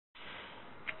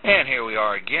And here we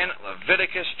are again,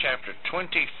 Leviticus chapter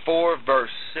 24, verse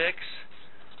 6.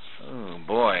 Oh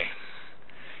boy.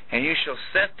 And you shall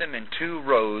set them in 2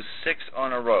 rows, 6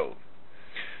 on a row.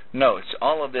 Notes,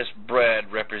 all of this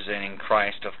bread representing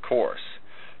Christ, of course.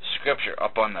 Scripture,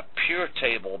 upon the pure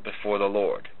table before the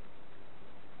Lord.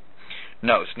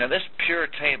 Notes, now this pure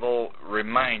table,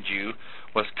 remind you,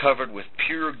 was covered with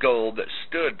pure gold that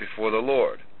stood before the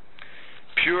Lord.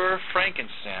 Pure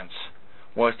frankincense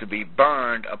was to be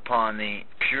burned upon the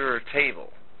pure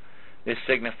table. This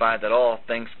signified that all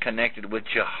things connected with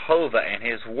Jehovah and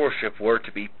His worship were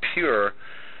to be pure,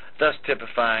 thus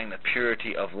typifying the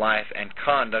purity of life and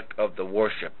conduct of the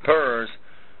worshipers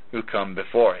who come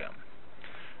before Him.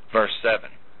 Verse 7.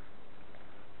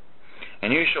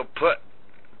 And you shall put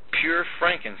pure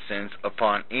frankincense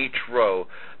upon each row,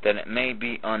 that it may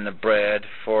be on the bread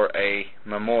for a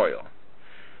memorial.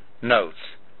 Notes,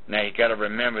 now you got to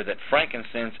remember that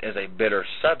frankincense is a bitter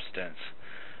substance,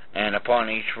 and upon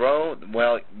each row,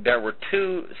 well, there were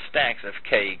 2 stacks of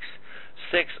cakes,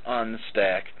 6 on the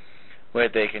stack,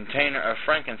 with a container of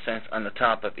frankincense on the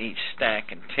top of each stack,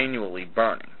 continually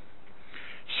burning.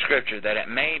 Scripture, that it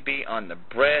may be on the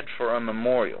bread for a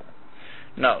memorial.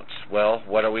 Notes, well,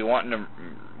 what are we wanting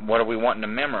to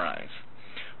memorize?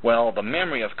 Well, the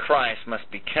memory of Christ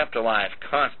must be kept alive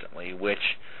constantly,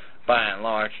 which, by and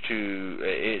large,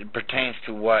 it pertains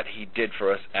to what He did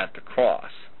for us at the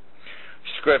cross.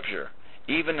 Scripture,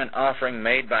 even an offering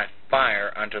made by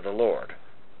fire unto the Lord.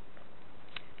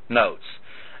 Notes,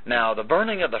 now the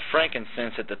burning of the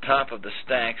frankincense at the top of the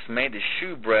stacks made the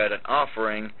shewbread an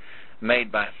offering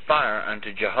made by fire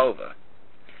unto Jehovah.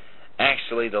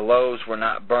 Actually, the loaves were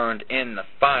not burned in the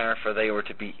fire, for they were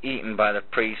to be eaten by the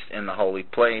priest in the holy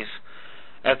place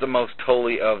as the most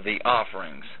holy of the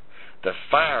offerings. The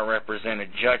fire represented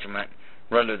judgment,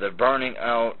 rather the burning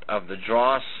out of the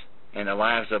dross in the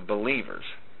lives of believers.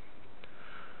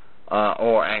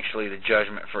 Or actually the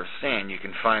judgment for sin. You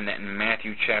can find that in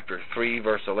Matthew chapter 3,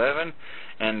 verse 11.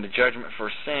 And the judgment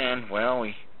for sin, well,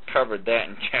 we covered that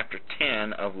in chapter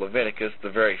 10 of Leviticus,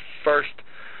 the very first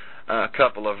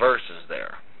couple of verses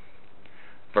there.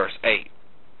 Verse 8.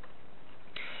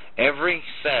 Every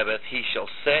Sabbath he shall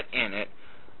set in it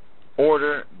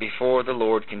order before the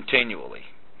Lord continually.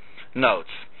 Notes,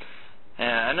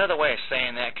 another way of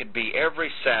saying that could be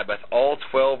every Sabbath all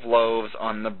 12 loaves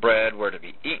on the bread were to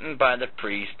be eaten by the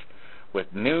priest, with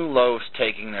new loaves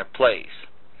taking their place.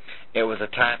 It was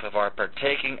a type of our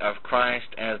partaking of Christ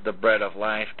as the bread of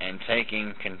life and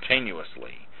taking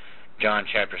continuously. John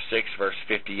chapter 6, verse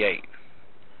 58.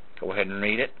 Go ahead and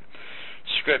read it.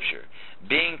 Scripture,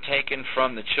 being taken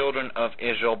from the children of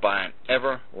Israel by an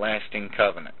everlasting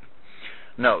covenant.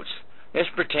 Notes, this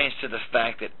pertains to the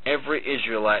fact that every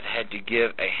Israelite had to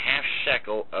give a half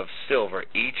shekel of silver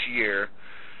each year,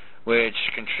 which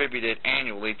contributed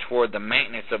annually toward the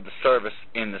maintenance of the service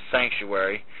in the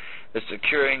sanctuary, the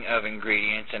securing of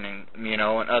ingredients, and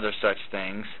other such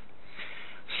things.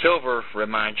 Silver,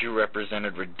 remind you,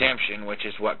 represented redemption, which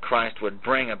is what Christ would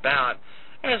bring about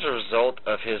as a result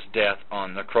of His death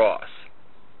on the cross.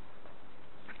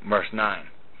 Verse 9.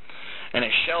 And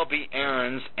it shall be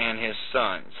Aaron's and his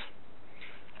sons.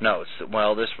 Notes,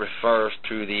 well, this refers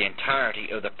to the entirety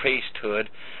of the priesthood,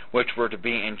 which were to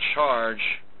be in charge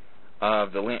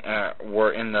of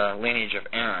were in the lineage of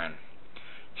Aaron.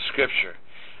 Scripture,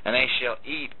 and they shall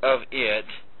eat of it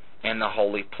in the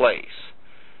holy place,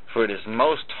 for it is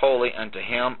most holy unto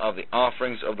him of the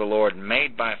offerings of the Lord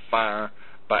made by fire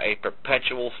by a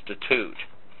perpetual statute.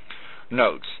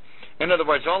 Notes, in other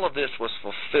words, all of this was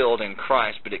fulfilled in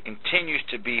Christ, but it continues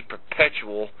to be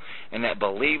perpetual in that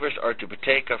believers are to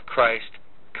partake of Christ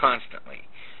constantly.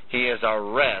 He is our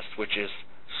rest, which is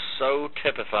so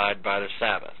typified by the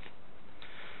Sabbath.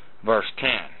 Verse 10.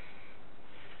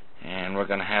 And we're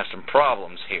going to have some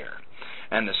problems here.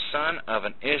 And the son of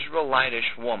an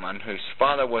Israelitish woman, whose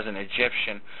father was an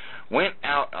Egyptian, went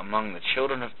out among the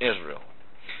children of Israel.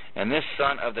 And this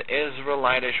son of the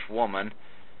Israelitish woman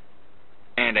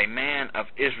and a man of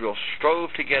Israel strove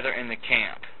together in the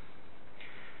camp.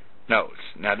 Notes,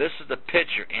 now this is the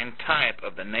picture and type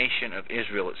of the nation of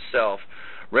Israel itself,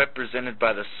 represented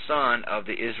by the son of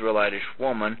the Israelitish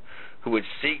woman, who would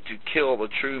seek to kill the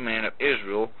true man of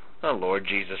Israel, the Lord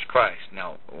Jesus Christ.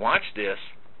 Now, watch this.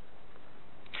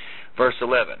 Verse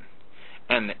 11.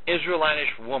 And the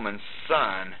Israelitish woman's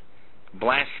son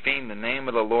blasphemed the name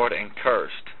of the Lord and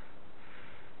cursed.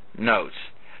 Notes,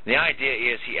 the idea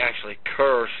is he actually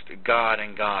cursed God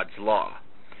and God's law.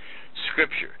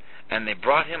 Scripture, and they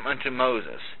brought him unto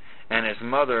Moses, and his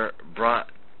mother's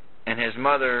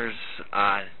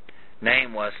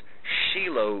name was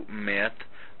Shelomith,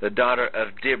 the daughter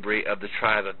of Dibri of the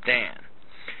tribe of Dan.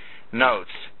 Notes,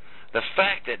 the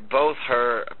fact that both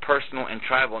her personal and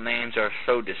tribal names are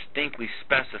so distinctly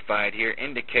specified here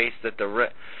indicates that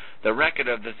the record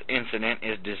of this incident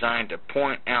is designed to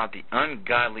point out the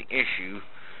ungodly issue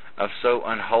of so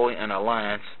unholy an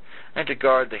alliance and to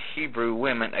guard the Hebrew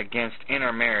women against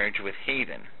intermarriage with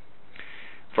heathen.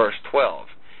 Verse 12,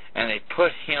 and they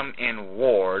put him in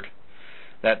ward,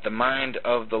 that the mind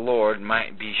of the Lord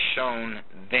might be shown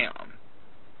them.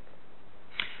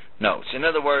 Notes, in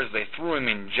other words, they threw him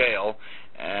in jail.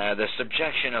 The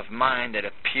subjection of mind that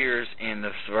appears in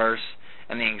this verse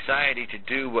and the anxiety to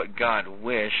do what God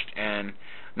wished and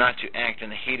not to act in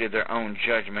the heat of their own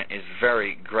judgment is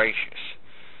very gracious.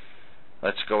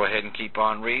 Let's go ahead and keep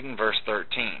on reading. Verse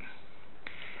 13.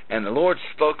 And the Lord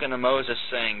spoke unto Moses,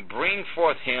 saying, bring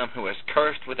forth him who is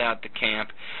cursed without the camp,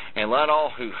 and let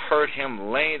all who heard him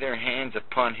lay their hands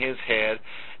upon his head,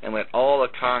 and let all the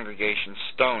congregation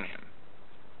stone him.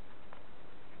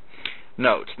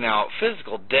 Notes, now,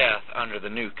 physical death under the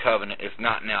new covenant is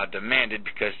not now demanded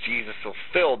because Jesus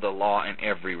fulfilled the law in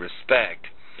every respect,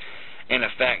 in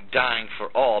effect dying for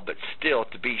all, but still,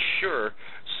 to be sure,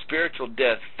 spiritual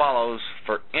death follows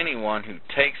for anyone who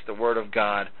takes the Word of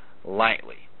God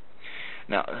lightly.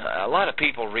 Now, a lot of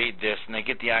people read this and they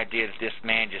get the idea that this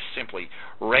man just simply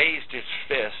raised his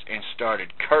fist and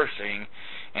started cursing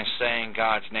and saying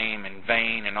God's name in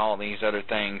vain and all these other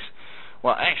things.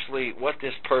 Well, actually, what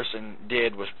this person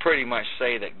did was pretty much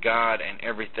say that God and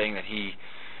everything that he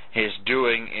is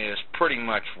doing is pretty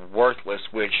much worthless,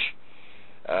 which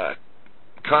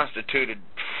constituted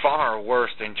far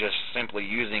worse than just simply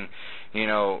using,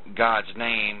 God's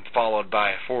name followed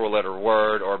by a four-letter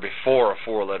word or before a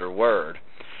four-letter word.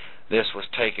 This was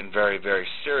taken very, very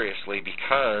seriously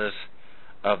because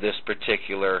of this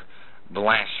particular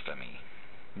blasphemy.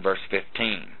 Verse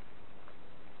 15.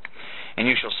 And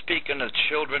you shall speak unto the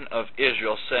children of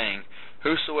Israel, saying,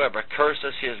 whosoever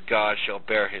curses his God shall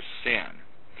bear his sin.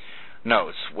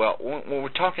 Notice, well, when we're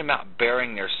talking about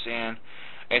bearing their sin,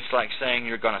 it's like saying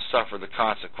you're going to suffer the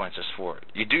consequences for it.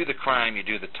 You do the crime, you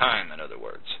do the time, in other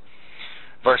words.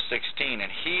 Verse 16,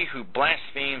 and he who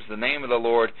blasphemes the name of the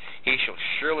Lord, he shall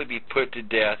surely be put to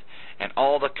death, and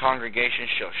all the congregation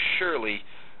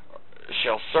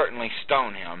shall certainly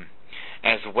stone him,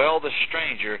 as well the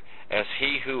stranger as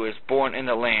he who is born in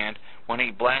the land, when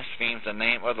he blasphemes the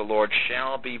name of the Lord,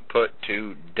 shall be put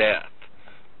to death.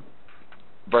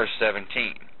 Verse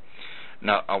 17.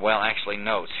 No,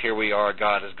 notes, here we are,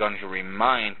 God is going to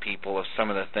remind people of some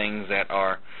of the things that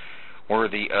are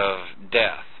worthy of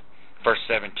death. Verse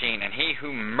 17, and he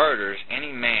who murders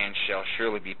any man shall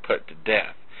surely be put to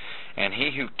death, and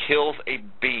he who kills a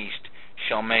beast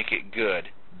shall make it good,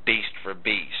 beast for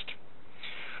beast.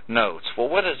 Notes, well,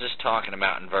 what is this talking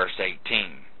about in verse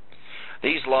 18?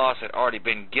 These laws had already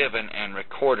been given and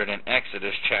recorded in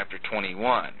Exodus chapter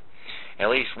 21. At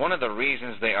least one of the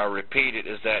reasons they are repeated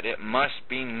is that it must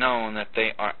be known that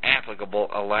they are applicable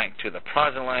alike to the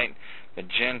proselyte, the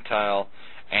Gentile,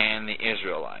 and the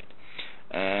Israelite.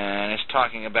 And it's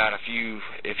talking about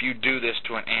if you do this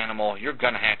to an animal, you're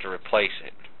going to have to replace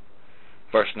it.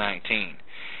 Verse 19.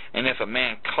 And if a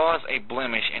man cause a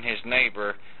blemish in his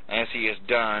neighbor, as he has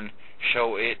done,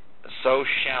 so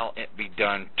shall it be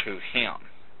done to him.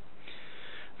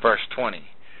 Verse 20.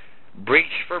 Breach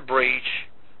for breach,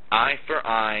 eye for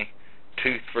eye,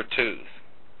 tooth for tooth.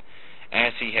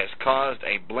 As he has caused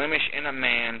a blemish in a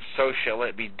man, so shall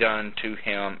it be done to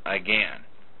him again.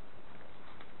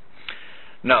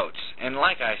 Notes, and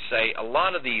like I say, a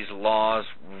lot of these laws,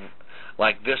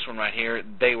 like this one right here,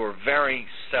 they were very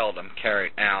seldom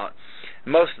carried out.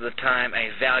 Most of the time,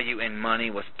 a value in money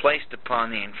was placed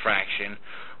upon the infraction,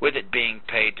 with it being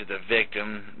paid to the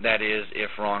victim, that is,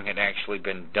 if wrong had actually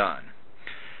been done.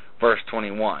 Verse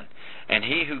 21, and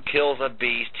he who kills a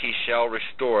beast, he shall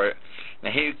restore it,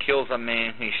 and he who kills a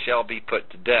man, he shall be put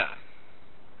to death.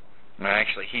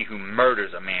 Actually, he who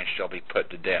murders a man shall be put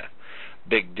to death.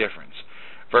 Big difference.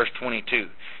 Verse 22,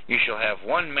 you shall have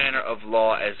one manner of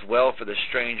law as well for the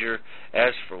stranger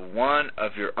as for one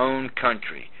of your own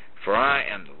country, for I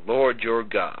am the Lord your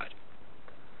God.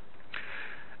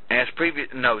 As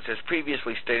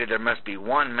previously stated, there must be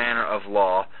one manner of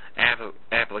law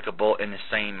applicable in the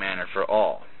same manner for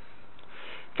all.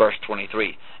 Verse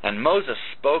 23, and Moses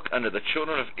spoke unto the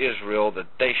children of Israel that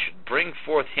they should bring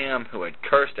forth him who had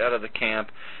cursed out of the camp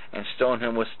and stone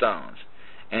him with stones.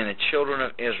 And the children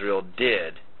of Israel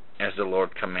did as the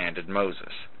Lord commanded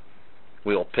Moses.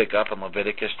 We will pick up in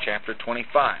Leviticus chapter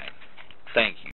 25. Thank you.